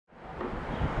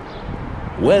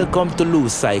Welcome to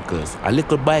Loose Cycles, a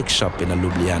little bike shop in a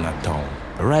Ljubljana town,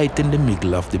 right in the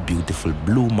middle of the beautiful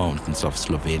blue mountains of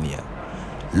Slovenia.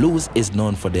 Loose is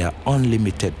known for their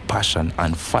unlimited passion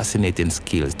and fascinating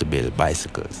skills to build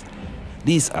bicycles.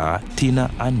 These are Tina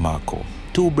and Marco,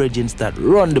 two brethren that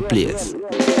run the place.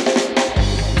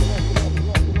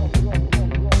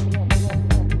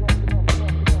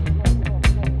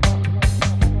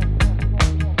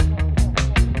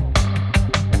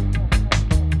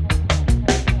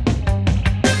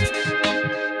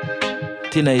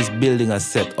 Tina is building a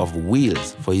set of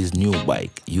wheels for his new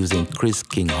bike using Chris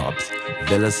King hubs,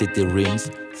 Velocity rims,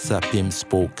 Sapim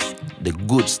spokes, the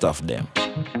good stuff them.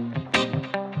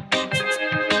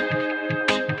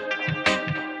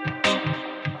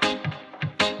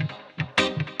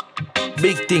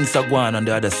 Big things are going on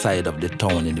the other side of the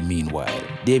town in the meanwhile.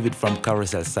 David from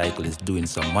Carousel Cycle is doing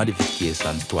some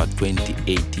modifications to a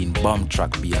 2018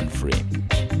 Bombtrack beyond frame.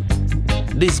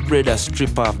 This brother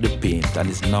stripped off the paint and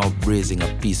is now brazing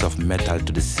a piece of metal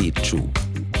to the see-through.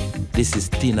 This is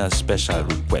Tina's special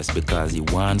request because he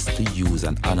wants to use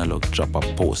an analog dropper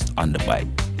post on the bike.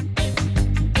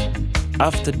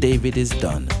 After David is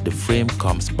done, the frame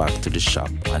comes back to the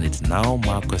shop and it's now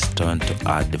Marco's turn to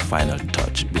add the final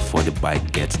touch before the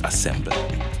bike gets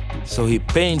assembled. So he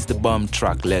paints the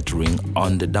Bombtrack lettering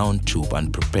on the down tube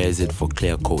and prepares it for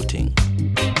clear coating.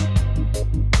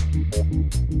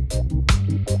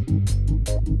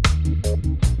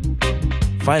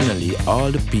 Finally,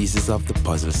 all the pieces of the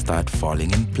puzzle start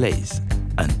falling in place,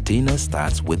 and Tina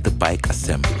starts with the bike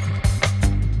assembly.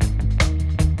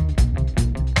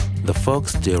 The fork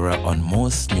steerer on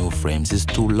most new frames is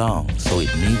too long, so it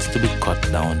needs to be cut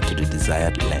down to the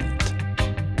desired length.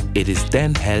 It is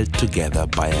then held together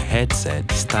by a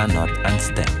headset, stand nut, and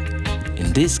stem.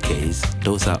 In this case,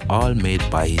 those are all made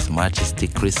by His Majesty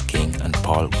Chris King and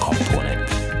Paul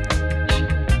components.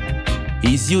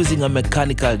 He's using a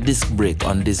mechanical disc brake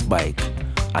on this bike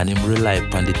and him rely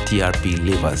upon the TRP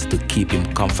levers to keep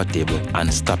him comfortable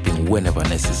and stopping whenever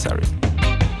necessary.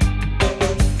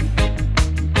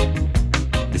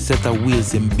 The set of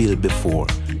wheels him built before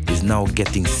is now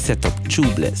getting set up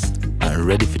tubeless and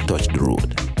ready to touch the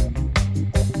road.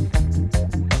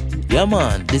 Yeah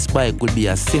man, this bike will be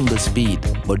a single speed,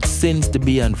 but since the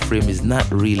beyond frame is not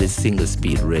really single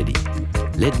speed ready,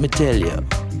 let me tell you,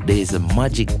 there is a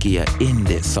magic gear in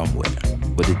there somewhere,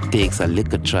 but it takes a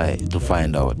little try to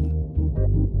find out.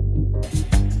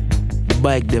 The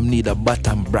bike them need a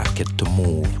bottom bracket to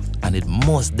move, and it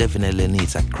most definitely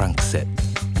needs a crankset.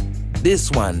 This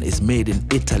one is made in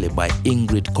Italy by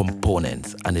Ingrid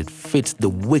Components, and it fits the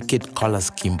wicked color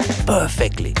scheme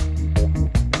perfectly.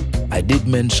 I did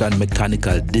mention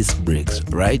mechanical disc brakes,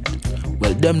 right?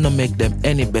 Well, them no make them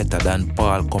any better than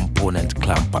Paul component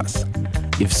clampers.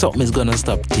 If something is gonna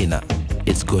stop Tina,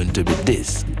 it's going to be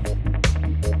this.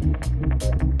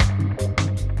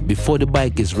 Before the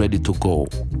bike is ready to go,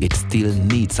 it still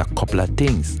needs a couple of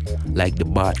things, like the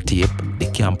bar tape, the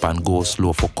camp and go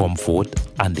slow for comfort,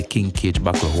 and the king cage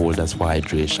buckle holders for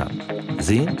hydration.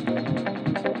 See?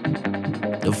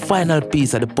 The final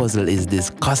piece of the puzzle is this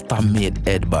custom-made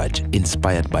head badge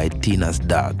inspired by Tina's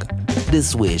dog.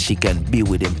 This way she can be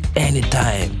with him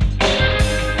anytime.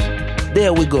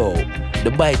 There we go. The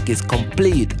bike is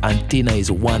complete and Tina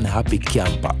is one happy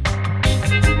camper.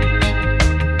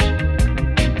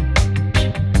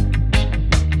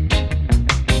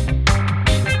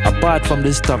 Apart from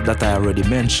the stuff that I already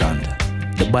mentioned,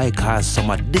 the bike has some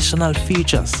additional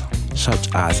features, such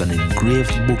as an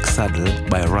engraved book saddle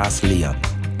by Ross Leon,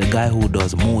 the guy who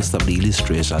does most of the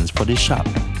illustrations for the shop,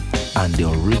 and the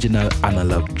original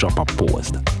analog dropper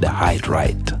post, the height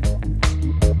right.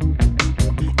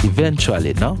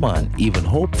 Eventually, no man, even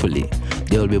hopefully,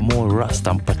 there will be more rust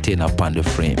and patina upon the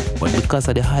frame, but because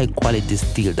of the high quality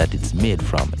steel that it's made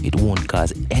from, it won't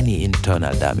cause any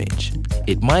internal damage.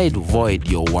 It might void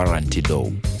your warranty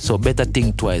though, so better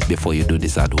think twice before you do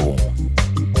this at home.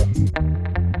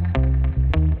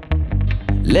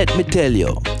 Let me tell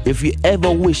you, if you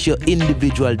ever wish your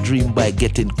individual dream bike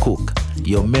getting cooked,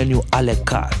 your menu a la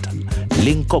carte,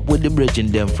 link up with the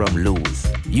brethren them from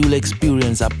Loose. You'll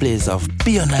experience a place of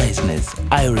pure niceness,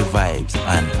 airy vibes,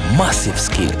 and massive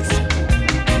skills.